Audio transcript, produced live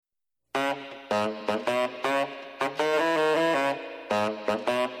Welcome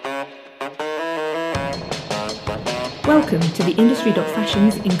to the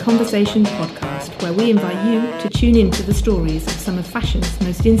Industry.Fashion's In Conversation podcast, where we invite you to tune in to the stories of some of fashion's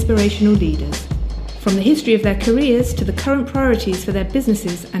most inspirational leaders. From the history of their careers to the current priorities for their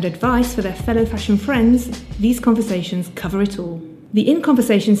businesses and advice for their fellow fashion friends, these conversations cover it all. The In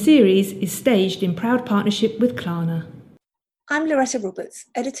Conversation series is staged in proud partnership with Klarna. I'm Loretta Roberts,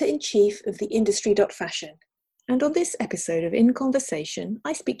 Editor-in-Chief of the Industry.Fashion. And on this episode of In Conversation,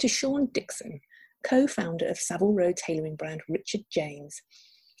 I speak to Sean Dixon, co-founder of Savile Row tailoring brand Richard James.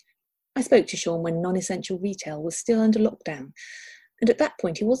 I spoke to Sean when non-essential retail was still under lockdown, and at that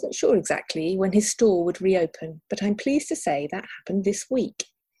point he wasn't sure exactly when his store would reopen, but I'm pleased to say that happened this week.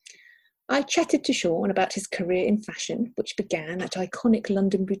 I chatted to Sean about his career in fashion, which began at iconic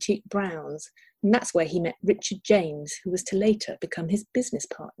London boutique Browns, and that's where he met Richard James, who was to later become his business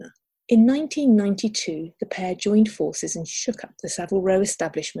partner. In 1992, the pair joined forces and shook up the Savile Row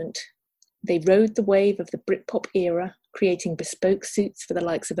establishment. They rode the wave of the Britpop era, creating bespoke suits for the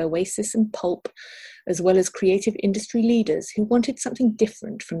likes of Oasis and Pulp, as well as creative industry leaders who wanted something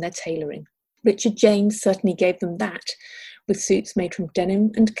different from their tailoring. Richard James certainly gave them that, with suits made from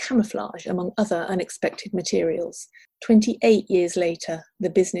denim and camouflage, among other unexpected materials. 28 years later, the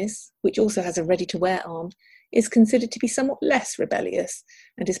business, which also has a ready-to-wear arm, is considered to be somewhat less rebellious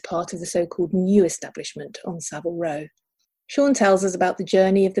and is part of the so-called new establishment on Savile Row. Sean tells us about the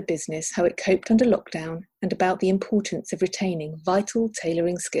journey of the business, how it coped under lockdown, and about the importance of retaining vital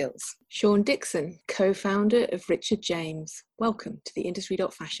tailoring skills. Sean Dixon, co-founder of Richard James. Welcome to the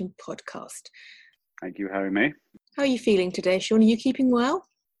Industry.Fashion podcast. Thank you for having me. How are you feeling today, Sean? Are you keeping well?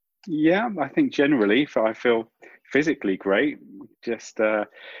 Yeah, I think generally I feel physically great. Just the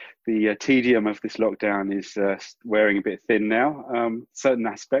tedium of this lockdown is wearing a bit thin now. Certain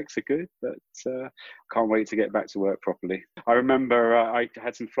aspects are good, but can't wait to get back to work properly. I remember I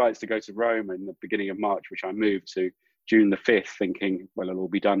had some flights to go to Rome in the beginning of March, which I moved to June the 5th, thinking, well, it'll all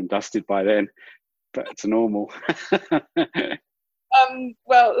be done and dusted by then. Back to normal.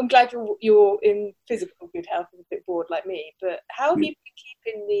 Well, I'm glad you're in physical good health. I'm a bit bored like me, but how have you been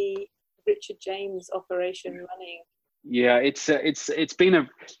keeping the Richard James operation running? Yeah, it's been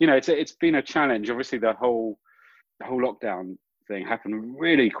a challenge. Obviously, the whole lockdown thing happened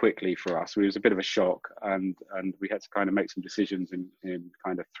really quickly for us. It was a bit of a shock, and we had to kind of make some decisions in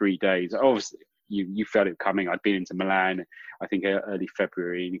kind of 3 days. Obviously, you felt it coming. I'd been into Milan, I think early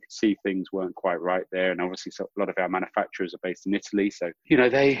February, and you could see things weren't quite right there. And obviously, a lot of our manufacturers are based in Italy, so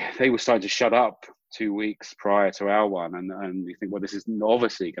they were starting to shut up 2 weeks prior to our one, and you think, well, this is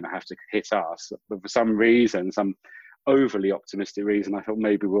obviously going to have to hit us. But for some reason, some overly optimistic reason, I thought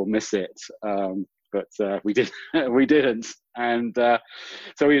maybe we'll miss it, but we didn't, and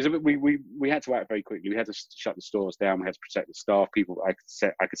so we had to act very quickly. We had to shut the stores down. We had to protect the staff. I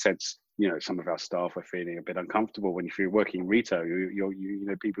could sense, some of our staff were feeling a bit uncomfortable when you're working in retail.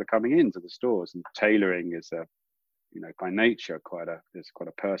 People are coming into the stores, and tailoring is by nature there's quite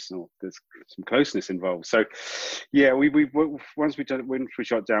a personal, there's some closeness involved. So yeah, once we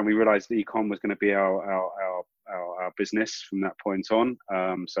shut down, we realized that e-com was going to be our business from that point on.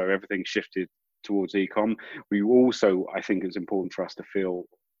 So everything shifted towards e-com. We also, I think it's important for us to feel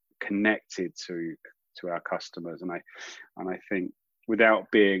connected to our customers, and I think, without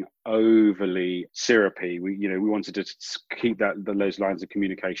being overly syrupy, we wanted to keep those lines of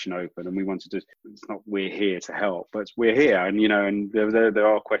communication open, and we wanted to. It's not we're here to help, but we're here, and and there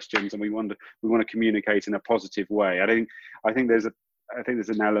are questions, and we want to communicate in a positive way. I think there's an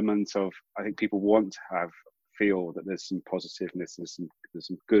element of, I think people want to feel that there's some positiveness, there's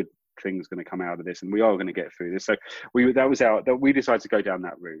some good things going to come out of this, and we are going to get through this. So we decided to go down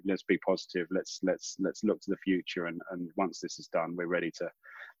that route. Let's be positive. Let's look to the future, and once this is done, we're ready to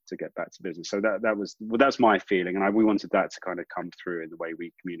get back to business. So that's my feeling, and we wanted that to kind of come through in the way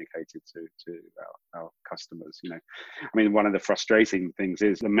we communicated to our customers. One of the frustrating things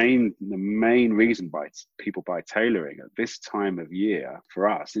is the main reason why people buy tailoring at this time of year for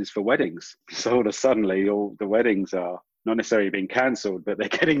us is for weddings. So suddenly all the weddings are not necessarily being cancelled, but they're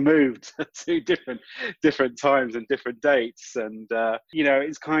getting moved to different times and different dates. And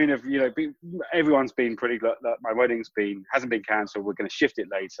it's kind of everyone's been pretty. My wedding's hasn't been cancelled. We're going to shift it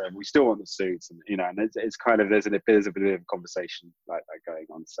later, and we still want the suits. And and it's kind of there's a bit of conversation like that going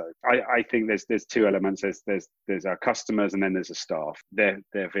on. So I think there's two elements. There's our customers, and then there's the staff. They're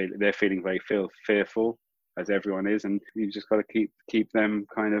feeling very fearful, as everyone is, and you just got to keep them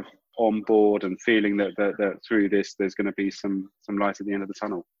kind of on board and feeling that through this there's going to be some light at the end of the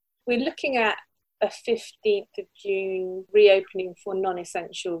tunnel. We're looking at a 15th of June reopening for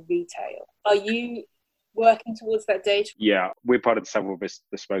non-essential retail. Are you working towards that date? Yeah, we're part of the Savile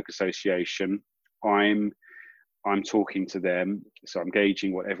Bespoke Association. I'm talking to them, so I'm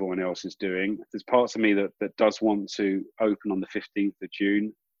gauging what everyone else is doing. There's parts of me that does want to open on the 15th of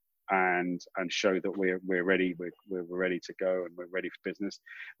June and show that we're ready, we're ready to go and we're ready for business.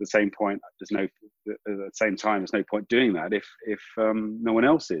 At the same time, there's no point doing that if no one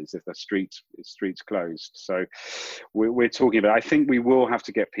else is, if the streets closed. So we're talking about, I think we will have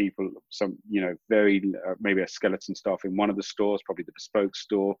to get people, some, very maybe a skeleton staff in one of the stores, probably the bespoke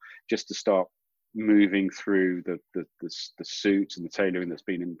store, just to start moving through the suits and the tailoring that's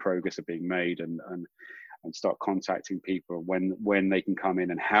been in progress of being made, and start contacting people when they can come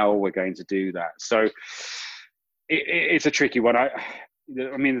in and how we're going to do that. So it's a tricky one. I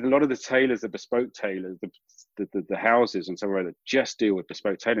mean, a lot of the tailors, the bespoke tailors, the houses and so on that just deal with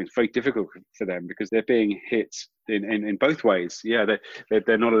bespoke tailoring, it's very difficult for them because they're being hit in both ways. Yeah,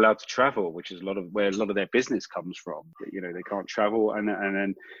 they're not allowed to travel, which is where a lot of their business comes from. They can't travel, and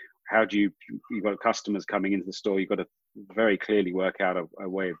then how do you've got customers coming into the store, you've got to very clearly work out a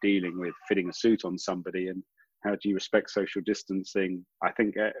way of dealing with fitting a suit on somebody, and how do you respect social distancing? I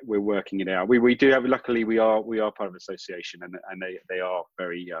think we're working it out. We do have, luckily we are part of an association, and they are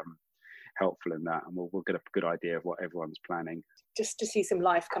very helpful in that, and we'll get a good idea of what everyone's planning. Just to see some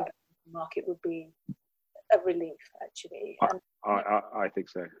life come back to the market would be a relief, actually. I think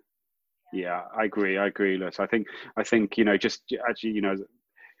so. Yeah, I agree, Liz. I think just actually,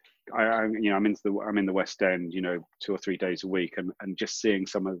 I'm in the West End, 2 or 3 days a week, and just seeing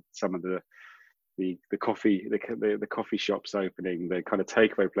some of the coffee shops opening, the kind of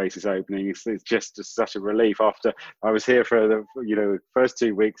takeaway places opening, it's just such a relief. After I was here for the first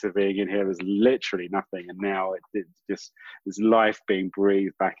 2 weeks of being in here, there's literally nothing, and now it just there's life being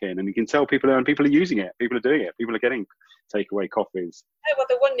breathed back in, and you can tell people are using it, people are doing it, people are getting takeaway coffees. Oh, well,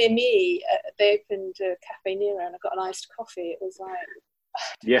 the one near me, they opened a Cafe Nero, and I got an iced coffee. It was like,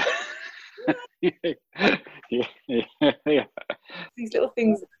 yeah. Yeah. These little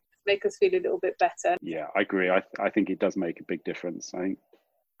things make us feel a little bit better. Yeah, I agree. I think it does make a big difference. I think,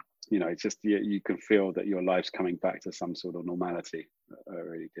 it's just you can feel that your life's coming back to some sort of normality. It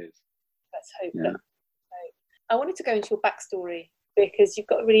really is. Let's hope. Yeah. I wanted to go into your backstory because you've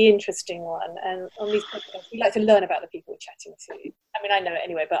got a really interesting one, and on these podcasts we like to learn about the people we're chatting to. I mean, I know it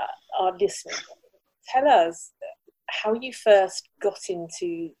anyway, but our listeners, tell us how you first got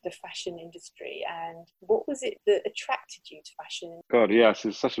into the fashion industry, and what was it that attracted you to fashion? God, yes,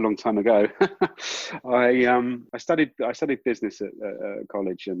 it's such a long time ago. I studied business at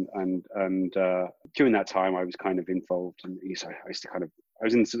college, and during that time I was kind of involved, and I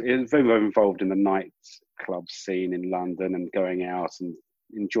was very involved in the nightclub scene in London and going out and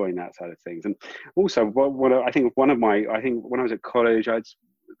enjoying that side of things. And also, when I was at college,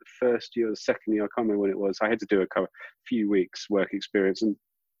 the first year or the second year, I can't remember when it was, I had to do a few weeks work experience, and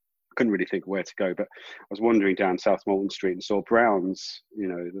I couldn't really think of where to go, but I was wandering down South Molton Street and saw Browns,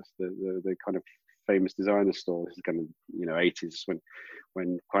 the kind of famous designer store. This is kind of 80s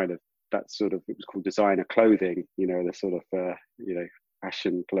when kind of that sort of, it was called designer clothing, the sort of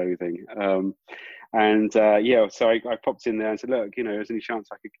fashion clothing, so I popped in there and said, look, there's any chance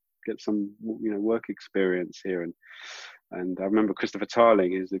I could get some work experience here, and I remember Christopher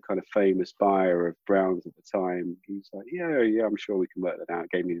Tarling, who's the kind of famous buyer of Browns at the time. He was like, yeah, I'm sure we can work that out.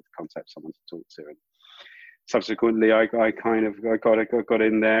 Gave me the contact of someone to talk to, and subsequently I got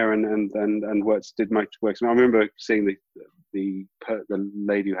in there and did my work. I remember seeing the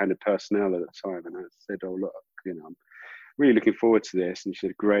lady who handled personnel at the time, and I said, oh look, I'm really looking forward to this. And she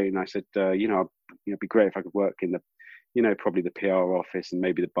said, great. And I said, it'd be great if I could work in the probably the PR office and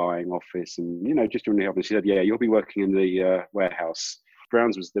maybe the buying office, and just doing the help. And she said, yeah, you'll be working in the warehouse.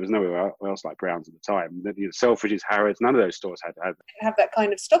 Browns there was nowhere else like Browns at the time. Selfridges, Harrods, none of those stores had have that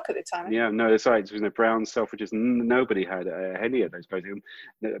kind of stock at the time. Yeah, no, that's right. Browns, Selfridges, nobody had any of those clothes.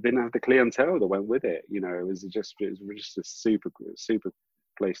 They didn't have the clientele that went with it. It was just a super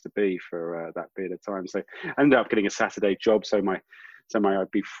place to be for that period of time. So I ended up getting a Saturday job. So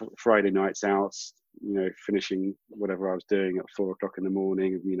I'd be Friday nights out, finishing whatever I was doing at 4 o'clock in the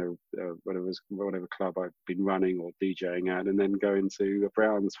morning, whatever club I'd been running or DJing at, and then going to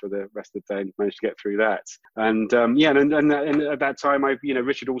Browns for the rest of the day and managed to get through that. And and at that time,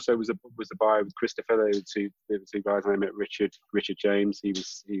 Richard also was the buyer with Christopher. The two guys. I met Richard James. He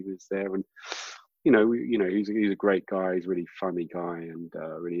was there, and he's a great guy. He's a really funny guy and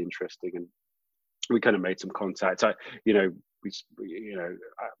really interesting, and we kind of made some contact.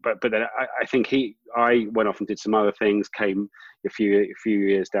 But then I think I went off and did some other things, came a few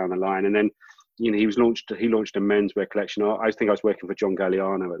years down the line, and then he launched a menswear collection. I think I was working for John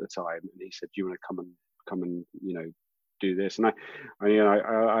Galliano at the time, and he said, "Do you want to come and do this?" And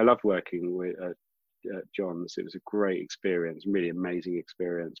I loved working with John's. It was a great experience, really amazing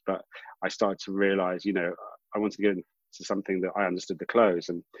experience. But I started to realise, I wanted to get into something that I understood the clothes,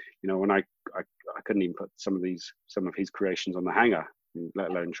 and when I couldn't even put some of his creations on the hanger, let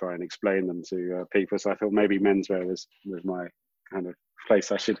alone try and explain them to people. So I thought maybe menswear was my kind of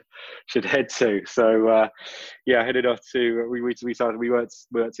place I should head to. So I headed off to we worked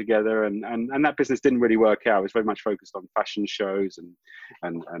together, and that business didn't really work out. It was very much focused on fashion shows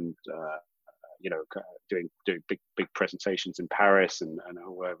and doing big presentations in Paris and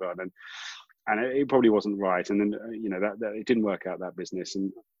whatever, and it probably wasn't right. And then that it didn't work out, that business.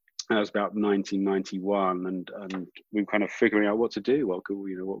 And that was about 1991, and we were kind of figuring out what to do. What could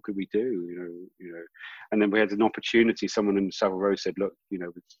we do? And then we had an opportunity. Someone in Savile Row said, "Look, we've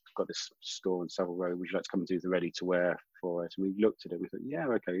got this store in Savile Row. Would you like to come and do the ready to wear for it?" And we looked at it. We thought, "Yeah,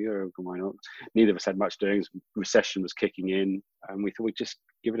 okay, yeah, why not?" Neither of us had much doing. Recession was kicking in, and we thought we'd just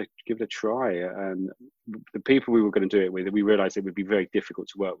give it a try. And the people we were going to do it with, we realised it would be very difficult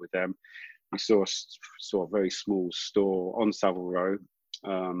to work with them. We saw a very small store on Savile Row.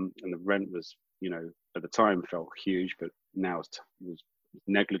 And the rent was, at the time felt huge, but now it was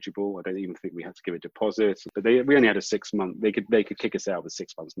negligible. I don't even think we had to give a deposit. But we only had a 6 month. They could kick us out with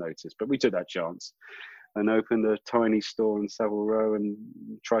 6 months' notice. But we took that chance and opened a tiny store in Savile Row and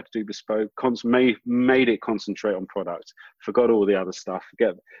tried to do bespoke. Made it concentrate on product. Forgot all the other stuff.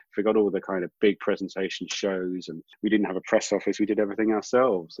 Forgot all the kind of big presentation shows. And we didn't have a press office. We did everything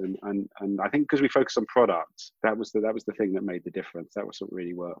ourselves. And I think because we focused on product, that was the thing that made the difference. That was what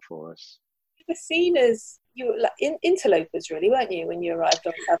really worked for us. You were seen as interlopers, really, weren't you, when you arrived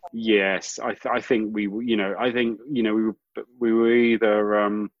on Savile? Yes, I think we were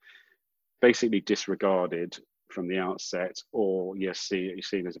either basically disregarded from the outset, or you're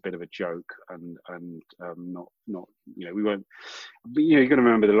seen as a bit of a joke, and not we weren't. But, you've got to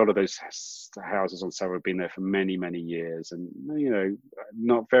remember that a lot of those houses on Savile have been there for many at and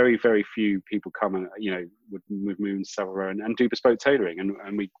not very few people come and would move to Savile Row and do bespoke tailoring,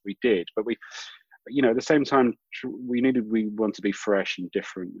 and we did, but we. At the same time, we want to be fresh and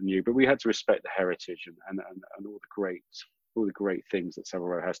different and new, but we had to respect the heritage and all the great things that Savile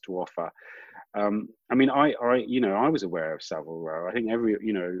Row has to offer. I was aware of Savile Row. I think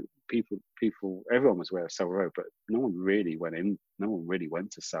everyone was aware of Savile Row, but no one really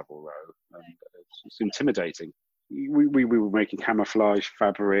went to Savile Row. It's intimidating. We were making camouflage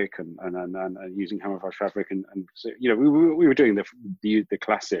fabric and using camouflage fabric, and so, we were doing the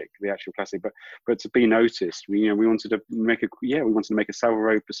classic, the actual classic, but to be noticed, we wanted to make a Savile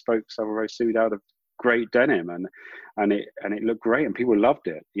Row bespoke Savile Row suit out of great denim, and it looked great, and people loved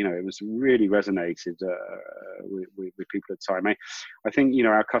it. It was really resonated with people at the time. I think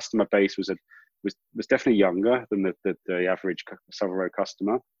our customer base was definitely younger than the average Savile Row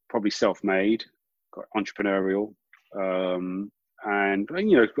customer, probably self-made, entrepreneurial, and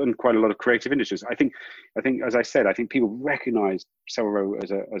quite a lot of creative industries. I think as I said, I think people recognise Savile Row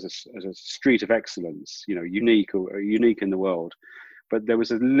as a street of excellence, unique in the world. But there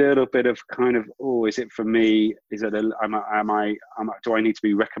was a little bit of kind of, is it for me? Is it do I need to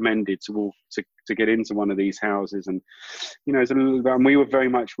be recommended to get into one of these houses? And it's a little bit, and we were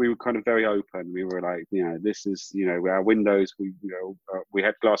kind of very open. We were like, this is, our windows. We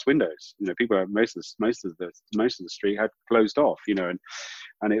had glass windows. People, most of the street had closed off. And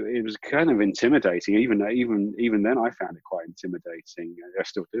it was kind of intimidating. Even then, I found it quite intimidating. I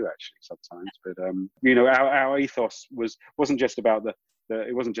still do actually sometimes. But our ethos wasn't just about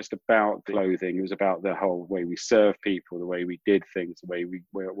it wasn't just about clothing. It was about the whole way we serve people, the way we did things, the way we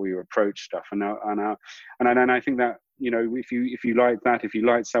approached stuff. And I think that if you like that, if you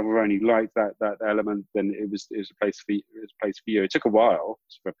liked Savile Row and you liked that element, then it was a place for you. It took a while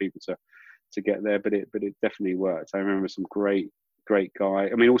for people to get there, but it definitely worked. I remember some great guy.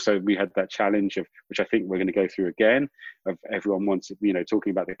 I mean, also we had that challenge of, which I think we're going to go through again, of everyone wanted,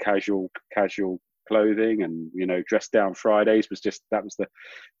 talking about the casual clothing, and dress down Fridays was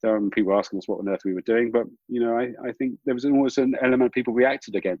people asking us what on earth we were doing. But I think there was always an element of people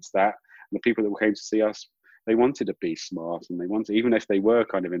reacted against that, and the people that came to see us, they wanted to be smart, and they wanted, even if they were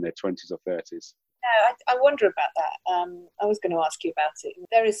kind of in their 20s or 30s. No, I wonder about that. I was going to ask you about it.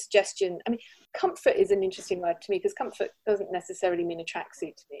 There is suggestion. I mean, comfort is an interesting word to me, because comfort doesn't necessarily mean a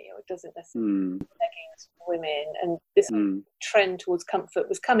tracksuit to me, or it doesn't necessarily mean leggings for women. And this trend towards comfort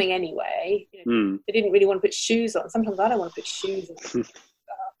was coming anyway. They didn't really want to put shoes on. Sometimes I don't want to put shoes on.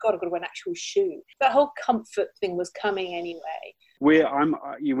 God, I've got to wear an actual shoe. That whole comfort thing was coming anyway. we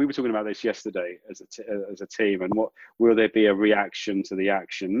were talking about this yesterday as a team, and what will there be a reaction to the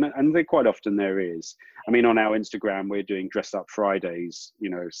action? And quite often there is. I mean, on our Instagram, we're doing dress up Fridays.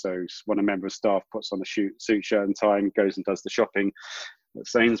 So when a member of staff puts on a suit, shirt, and tie and goes and does the shopping at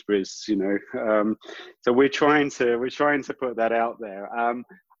Sainsbury's, so we're trying to put that out there. I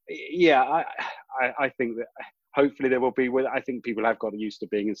think that hopefully there will be. I think people have got used to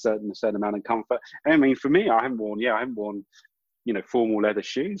being in a certain amount of comfort. I mean, for me, I haven't worn formal leather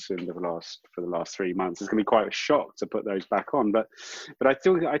shoes for the last 3 months. It's going to be quite a shock to put those back on. But I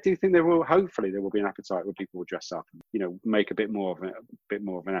do think hopefully there will be an appetite where people will dress up and make a bit more of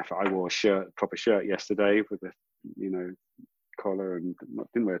an effort. I wore a proper shirt yesterday with a collar and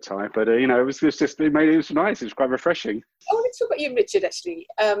didn't wear a tie, but it was nice. It was quite refreshing. I want to talk about you and Richard actually.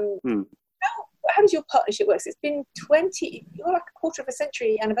 How does your partnership work? It's been you're like a quarter of a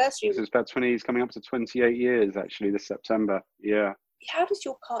century anniversary. So it's about 20, it's coming up to 28 years actually this September. Yeah. How does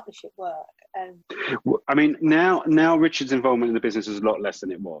your partnership work? I mean, now Richard's involvement in the business is a lot less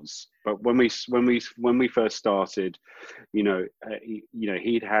than it was. But when we first started, he had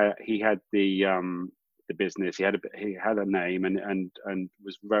the business. He had a name and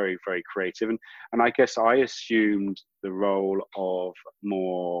was very, very creative. And I guess I assumed the role of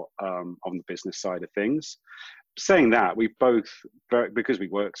more on the business side of things. Saying that, we both, because we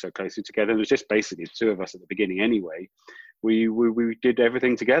worked so closely together, it was just basically the two of us at the beginning anyway. We did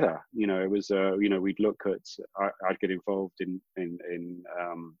everything together. It was we'd look at. I'd get involved in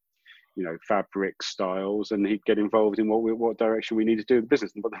fabric styles, and he'd get involved in what direction we needed to do in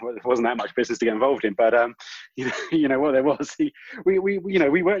business. But there wasn't that much business to get involved in. But what there was, we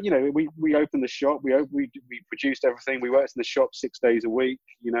opened the shop, we produced everything. We worked in the shop 6 days a week.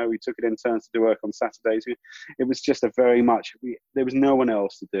 We took it in turns to do work on Saturdays. It was just there was no one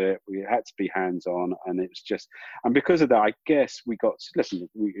else to do it. We had to be hands on, and it was just, and because of that, I guess we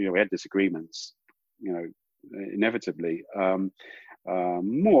had disagreements, inevitably.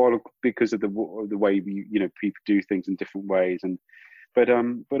 More because of the way people do things in different ways, but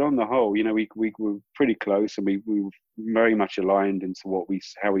on the whole, we were pretty close, and we were very much aligned into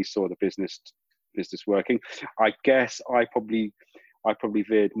how we saw the business working. I guess I probably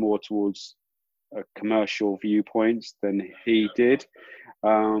veered more towards commercial viewpoints than he did,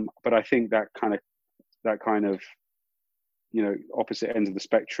 but I think that kind of opposite ends of the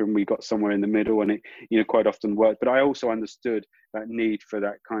spectrum, we got somewhere in the middle, and it quite often worked. But I also understood that need for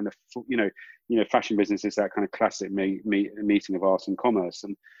that kind of fashion business is that kind of classic meeting of art and commerce,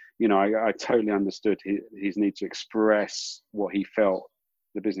 and I totally understood his need to express what he felt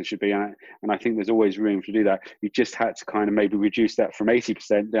the business should be, and I think there's always room to do that. You just had to kind of maybe reduce that from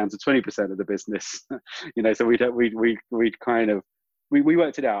 80% down to 20% of the business. So we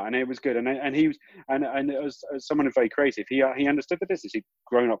worked it out, and it was good. And he was, and it was someone very creative. He understood the business. He'd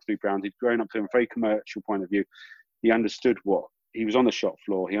grown up through Browns. He'd grown up from a very commercial point of view. He understood he was on the shop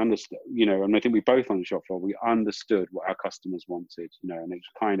floor. He understood, and I think we both on the shop floor. We understood what our customers wanted, and it was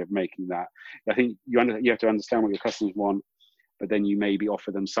kind of making that. I think you have to understand what your customers want, but then you maybe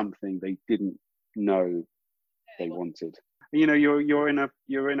offer them something they didn't know they wanted. You're in a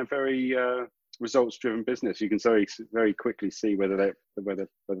very results-driven business. You can very, very quickly see whether that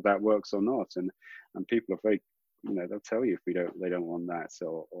works or not, and people are very, they'll tell you if they don't want that,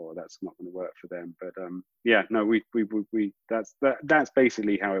 or that's not going to work for them. But that's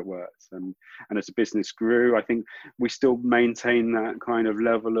basically how it works. And as the business grew, I think we still maintain that kind of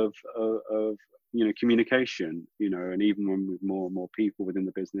level of communication. And even when with more and more people within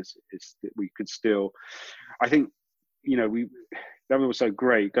the business, we could still, I think, that was so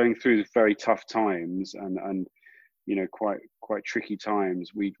great going through the very tough times and quite tricky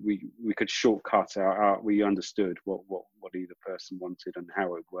times. We could shortcut we understood what either person wanted and how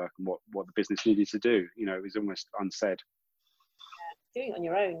it would work and what the business needed to do. It was almost unsaid. Doing it on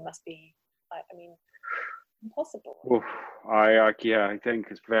your own must be, impossible. Well, I think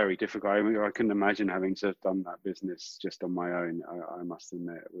it's very difficult. I couldn't imagine having to have done that business just on my own. I must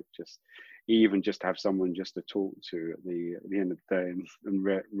admit, it would just have someone just to talk to at the end of the day and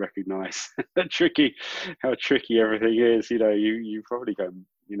recognise how tricky everything is. You probably go.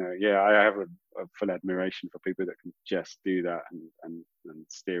 I have a full admiration for people that can just do that and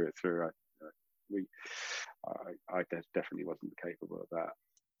steer it through. I definitely wasn't capable of that.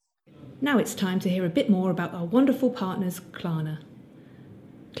 Now it's time to hear a bit more about our wonderful partners, Klarna.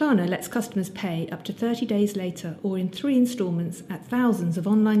 Klarna lets customers pay up to 30 days later or in 3 instalments at thousands of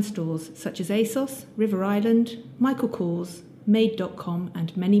online stores such as ASOS, River Island, Michael Kors, Made.com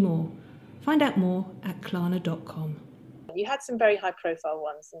and many more. Find out more at Klarna.com. You had some very high profile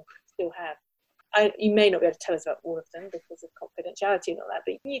ones and still have. you may not be able to tell us about all of them because of confidentiality and all that,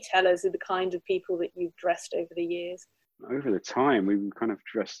 but can you tell us the kind of people that you've dressed over the years? Over the time, we kind of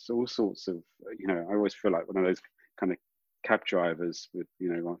dressed all sorts of, I always feel like one of those kind of cab drivers with,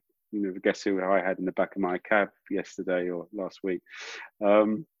 guess who I had in the back of my cab yesterday or last week.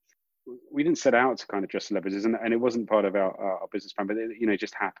 We didn't set out to kind of dress celebrities, and it wasn't part of our business plan, but it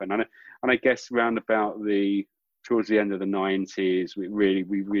just happened. And I guess round about towards the end of the 90s, we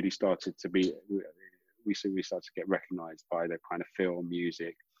really started to be, we started to get recognised by the kind of film,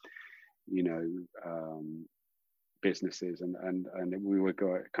 music, businesses, and we were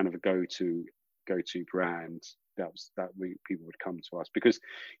kind of a go-to brand. People would come to us because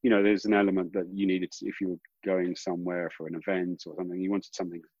there's an element that you needed to, if you were going somewhere for an event or something, you wanted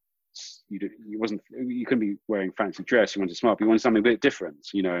something. You couldn't be wearing fancy dress. You wanted smart, but you wanted something a bit different,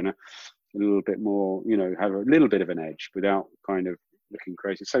 and a little bit more, have a little bit of an edge without kind of looking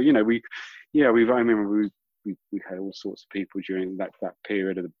crazy. So I remember we had all sorts of people during that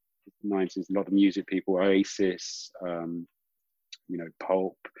period of the 90s. A lot of music people, Oasis,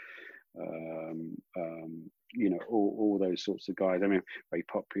 Pulp, all those sorts of guys. I mean, very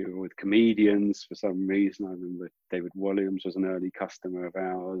popular with comedians for some reason. I remember David Walliams was an early customer of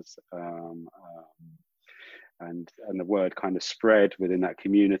ours, and the word kind of spread within that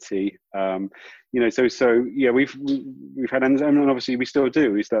community. We've had, and obviously we still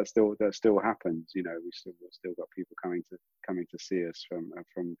do. That still happens. We've still got people coming to see us from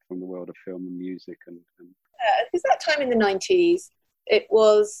the world of film and music, and because that time in the 90s, it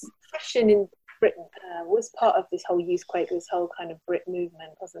was fashion in Britain was part of this whole youthquake, this whole kind of Brit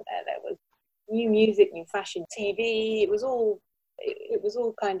movement, wasn't there? There was new music, new fashion, TV. It was all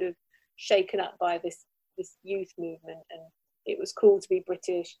kind of shaken up by this youth movement, and it was cool to be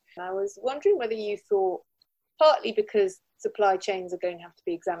British. And I was wondering whether you thought, partly because supply chains are going to have to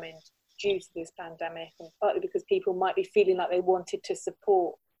be examined due to this pandemic, and partly because people might be feeling like they wanted to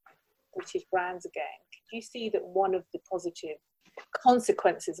support British brands again, could you see that one of the positive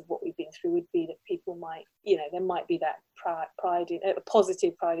consequences of what we've been through would be that people might, there might be that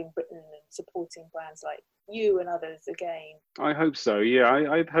positive pride in Britain and supporting brands like you and others again? I hope so. Yeah,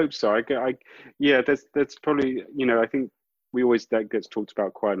 I hope so. That's probably, I think that gets talked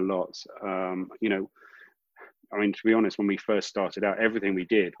about quite a lot. I mean, to be honest, when we first started out, everything we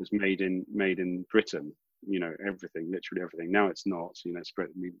did was made in Britain. Everything, literally everything. Now it's not. It's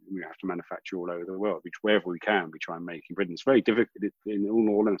Britain. We have to manufacture all over the world. Wherever we can, we try and make in Britain. It's very difficult. In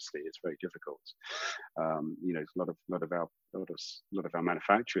all honesty, it's very difficult. A lot of our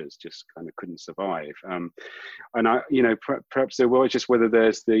manufacturers just kind of couldn't survive. And perhaps there was just whether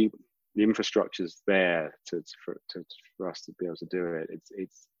there's the infrastructure's there for us to be able to do it.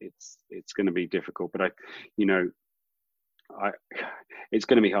 It's going to be difficult, but it's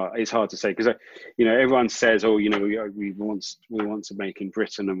going to be hard. It's hard to say because everyone says, oh, we want to make in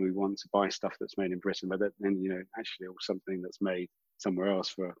Britain and we want to buy stuff that's made in Britain, but then actually something that's made somewhere else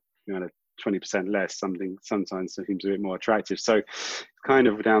for 20% less, sometimes seems a bit more attractive. So it's kind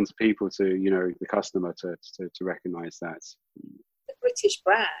of down to people to the customer to recognise that. The British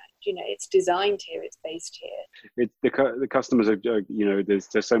brand, it's designed here, it's based here. The customers are there's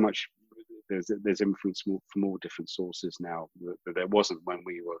so much. There's influence from all different sources now that there wasn't when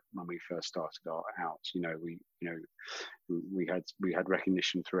we first started out. We had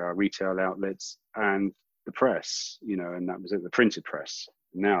recognition through our retail outlets and the press, and that was it, the printed press.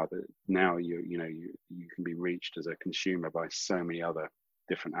 Now you can be reached as a consumer by so many other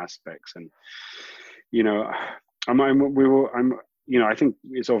different aspects, and I think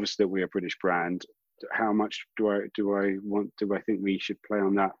it's obvious that we're a British brand. How much do I think we should play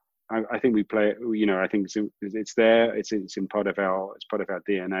on that? I think we play it. I think it's there. It's in part of our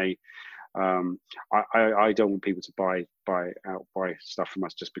DNA. I don't want people to buy stuff from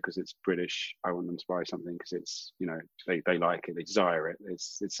us just because it's British. I want them to buy something because it's they like it, they desire it.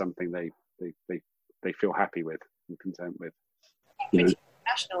 It's something they feel happy with and content with. An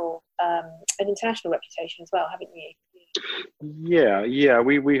international reputation as well, haven't you? Yeah.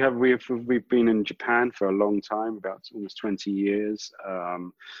 We've been in Japan for a long time, about almost 20 years.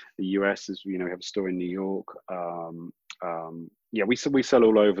 The US is, we have a store in New York. We sell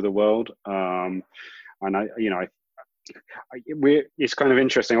all over the world. And it's kind of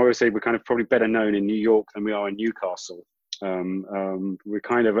interesting. I always say we're kind of probably better known in New York than we are in Newcastle.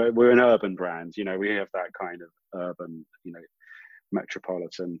 We're an urban brand. We have that kind of urban,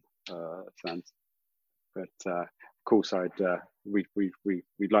 metropolitan sense. But of course,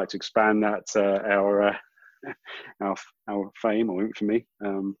 we'd like to expand that our fame or infamy.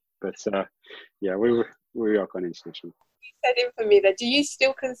 We are quite international. said infamy there. Do you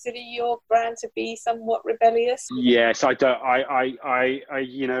still consider your brand to be somewhat rebellious? Yes, I don't. I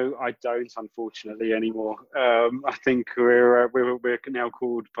don't, unfortunately, anymore. I think we're now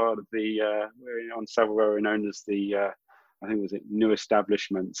called part of the. We're on Savile Row, known as the. I think was it New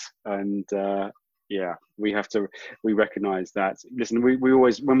Establishment, and yeah, we have to. We recognise that. Listen, we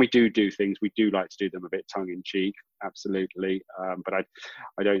always, when we do things, we do like to do them a bit tongue in cheek, absolutely. But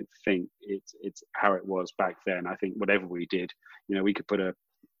I don't think it's how it was back then. I think whatever we did, we could put a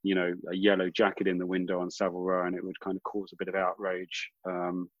yellow jacket in the window on Savile Row and it would kind of cause a bit of outrage.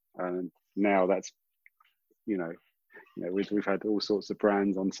 And now that's, we've had all sorts of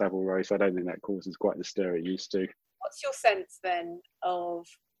brands on Savile Row, so I don't think that causes quite the stir it used to. What's your sense then of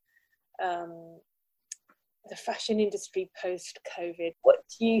the fashion industry post-COVID? What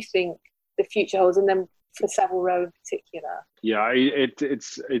do you think the future holds, and then for Savile Row in particular? Yeah,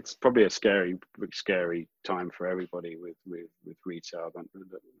 it's probably a scary time for everybody with retail that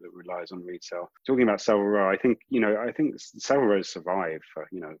relies on retail. Talking about Savile Row, I think Savile Row survived for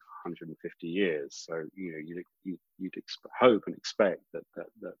 150 years. So you'd hope and expect that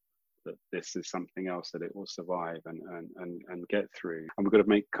this is something else that it will survive and get through. And we've got to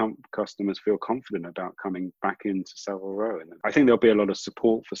make customers feel confident about coming back into Savile Row. And I think there'll be a lot of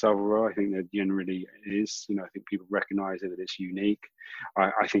support for Savile Row. I think there generally is. I think people recognise it, that it's unique.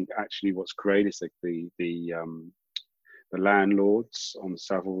 I think actually what's great is that the landlords on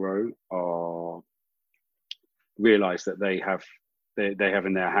Savile Row realise that they have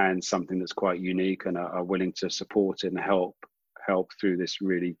in their hands something that's quite unique and are willing to support it and help through this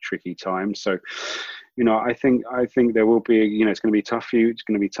really tricky time. So I think there will be it's going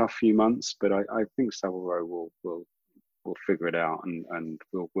to be tough few months, but I think Savile Row will figure it out and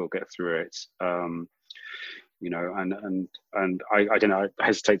we'll get through it. And I don't know, I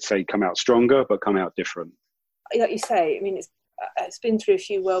hesitate to say come out stronger, but come out different. Like you say, I mean, it's been through a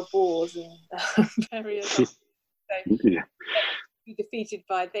few world wars and various so yeah. be defeated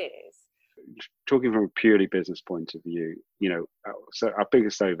by this. Talking from a purely business point of view, so our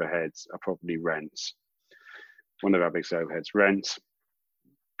biggest overheads are probably rents. One of our biggest overheads, rent,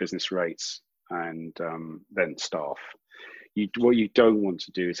 business rates, and then staff. What you don't want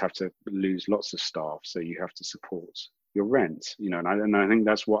to do is have to lose lots of staff, so you have to support your rent. And I think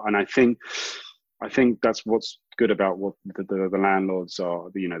that's what, and I think that's what's good about what the landlords are.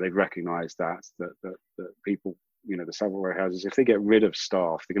 They've recognised that people. The Savile Row houses, if they get rid of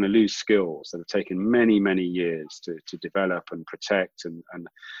staff, they're going to lose skills that have taken many, many years to develop and protect, and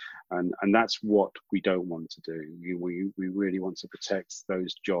that's what we don't want to do. We really want to protect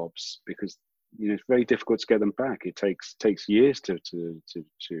those jobs because it's very difficult to get them back. It takes years to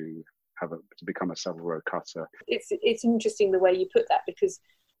become a Savile Row cutter. It's interesting the way you put that, because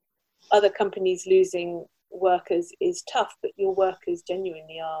other companies losing workers is tough, but your workers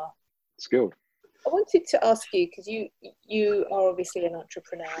genuinely are skilled. I wanted to ask you, because you are obviously an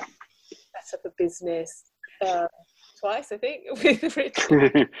entrepreneur, set up a business twice, I think, with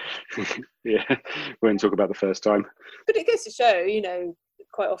Richard. Yeah, we won't talk about the first time. But it goes to show,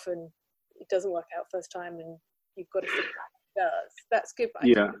 quite often it doesn't work out first time, and you've got to figure out it does. That's good. But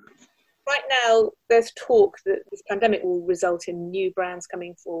yeah. Right now, there's talk that this pandemic will result in new brands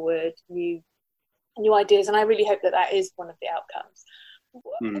coming forward, new ideas, and I really hope that is one of the outcomes.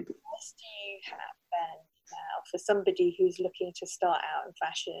 What advice do you have then now for somebody who's looking to start out in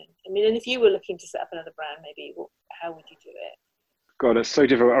fashion? I mean, and if you were looking to set up another brand, maybe how would you do it? God, it's so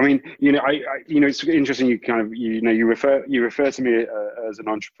difficult. I mean, it's interesting. You kind of, you refer to me as an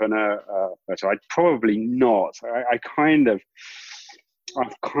entrepreneur. But I'd probably not.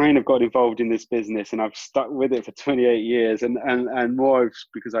 I've kind of got involved in this business, and I've stuck with it for 28 years, and more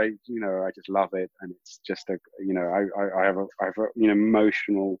because I just love it, and it's just I have an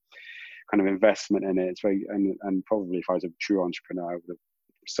emotional kind of investment in it. It's very, and probably if I was a true entrepreneur, I would have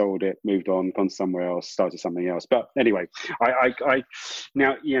sold it, moved on, gone somewhere else, started something else. But anyway, I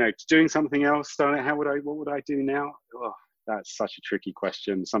now doing something else. So what would I do now? Oh, that's such a tricky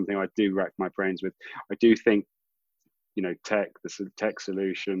question. Something I do rack my brains with. I do think tech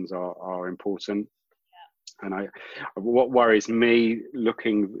solutions are important. Yeah. And what worries me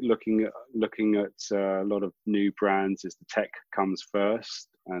looking at a lot of new brands is the tech comes first,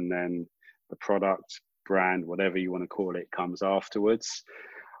 and then the product, brand, whatever you want to call it, comes afterwards.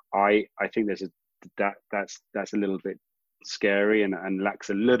 I think that's a little bit scary and lacks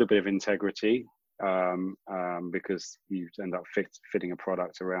a little bit of integrity, because you end up fitting a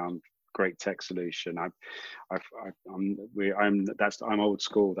product around great tech solution. I'm old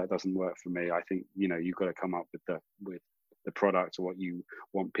school. That doesn't work for me. I think you've got to come up with the product or what you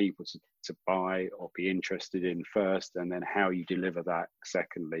want people to buy or be interested in first, and then how you deliver that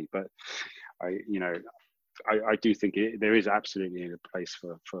secondly. But I do think there is absolutely a place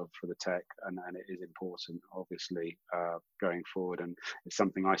for the tech, and it is important, obviously, going forward. And it's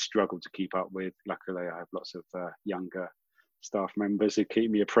something I struggle to keep up with. Luckily, I have lots of younger staff members who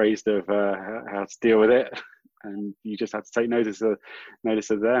keep me appraised of how to deal with it. And you just have to take notice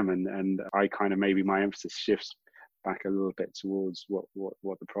of them. And I kind of, maybe my emphasis shifts back a little bit towards what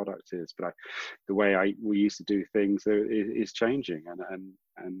the product is. But the way we used to do things is changing. And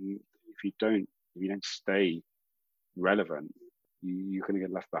if you don't stay relevant, you're going to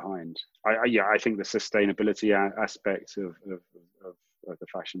get left behind. I think the sustainability aspect of the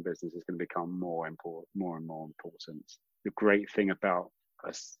fashion business is going to become more and more important. The great thing about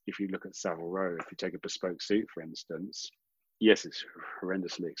us, if you look at Savile Row, if you take a bespoke suit, for instance, yes, it's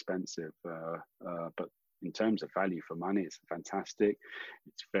horrendously expensive, but in terms of value for money, it's fantastic.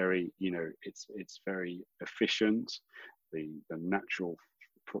 It's very, it's very efficient. The natural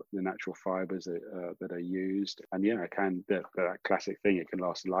fibers that are used, and that classic thing, it can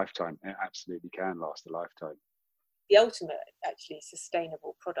last a lifetime. It absolutely can last a lifetime. The ultimate actually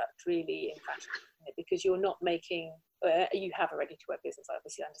sustainable product really in fashion, because you're not making, you have a ready-to-wear business, I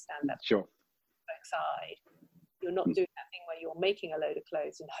obviously understand that. Sure. Side, you're not doing that thing where you're making a load of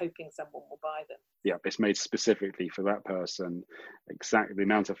clothes and hoping someone will buy them. Yeah, it's made specifically for that person. Exactly the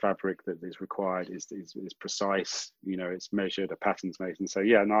amount of fabric that is required is precise. It's measured, a pattern's made, and so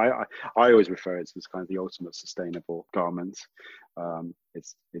I always refer it to as kind of the ultimate sustainable garment.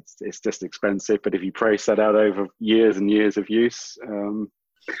 It's just expensive, but if you price that out over years and years of use. On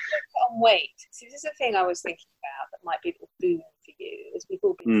weight. So this is a thing I was thinking about that might be a boon for you, as we've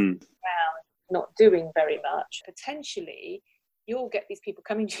all been around not doing very much. Potentially, you'll get these people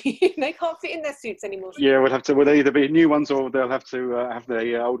coming to you and they can't fit in their suits anymore. Yeah, we'll either be new ones or they'll have to have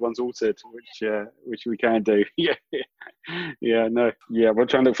the old ones altered, which we can do. We'll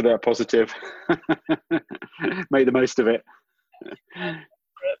try and look for that positive. Make the most of it. But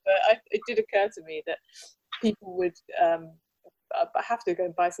it did occur to me that people would have to go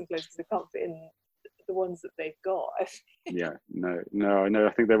and buy some clothes because they can't fit in the ones that they've got. No,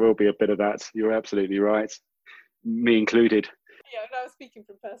 I think there will be a bit of that. You're absolutely right, me included. I was speaking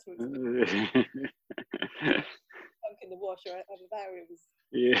from personal experience. Shrunk in the wash, or either that or it was.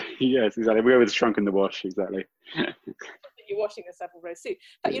 Yes, exactly. We were with shrunk in the wash, exactly. You're washing a Savile Row suit,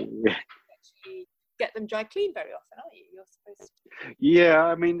 but you actually get them dry clean very often, aren't you? You're supposed to. Yeah,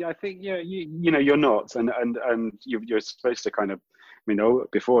 I mean, I think you're not, and you're supposed to kind of.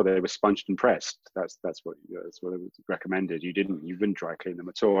 Before they were sponged and pressed. That's what it was recommended. You wouldn't dry clean them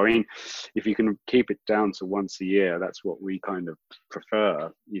at all. I mean, if you can keep it down to once a year, that's what we kind of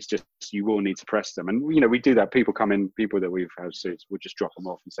prefer. It's just you will need to press them, and we do that. People that we've had suits, we'll just drop them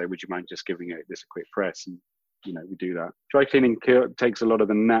off and say, "Would you mind just giving this a quick press?" And we do that. Dry cleaning takes a lot of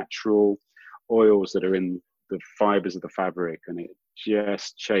the natural oils that are in the fibers of the fabric, and it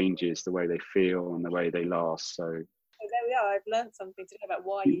just changes the way they feel and the way they last. So. There we are. I've learned something today about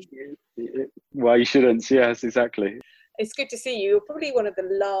why you shouldn't. Yes, exactly. It's good to see you. You're probably one of the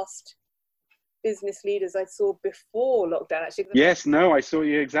last business leaders I saw before lockdown. Actually, yes, no, I saw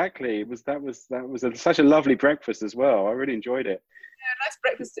you exactly. That was such a lovely breakfast as well. I really enjoyed it. Yeah, a nice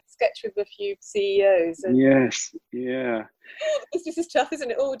breakfast and sketch with a few CEOs. And yes, yeah. Oh, the business is tough, isn't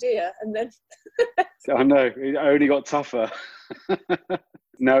it? Oh dear, and then. I know it only got tougher.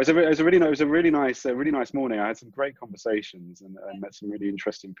 No, it was a really nice morning. I had some great conversations and met some really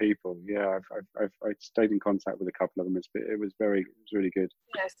interesting people. Yeah, I stayed in contact with a couple of them. It was really good.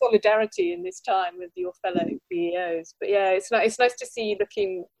 Yeah, solidarity in this time with your fellow CEOs. But yeah, it's nice to see you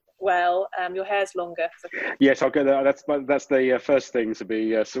looking well. Your hair's longer. Yes, I'll get that. That's the first thing to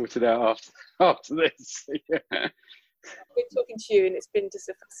be sorted out after this. Yeah. I've been talking to you, and it's been just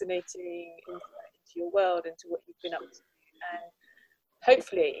a fascinating insight into your world and to what you've been up to. And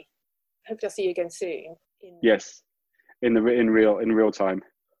hopefully I'll see you again soon. Yes, in real time.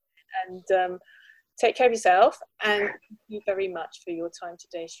 And take care of yourself. And thank you very much for your time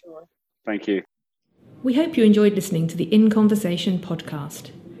today, Sean. Thank you. We hope you enjoyed listening to the In Conversation podcast.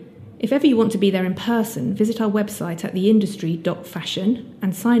 If ever you want to be there in person, visit our website at theindustry.fashion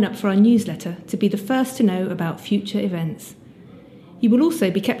and sign up for our newsletter to be the first to know about future events. You will also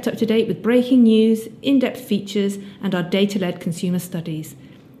be kept up to date with breaking news, in-depth features, and our data-led consumer studies.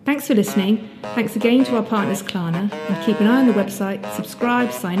 Thanks for listening. Thanks again to our partners Klarna, and keep an eye on the website,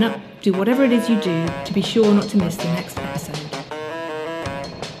 subscribe, sign up, do whatever it is you do to be sure not to miss the next episode.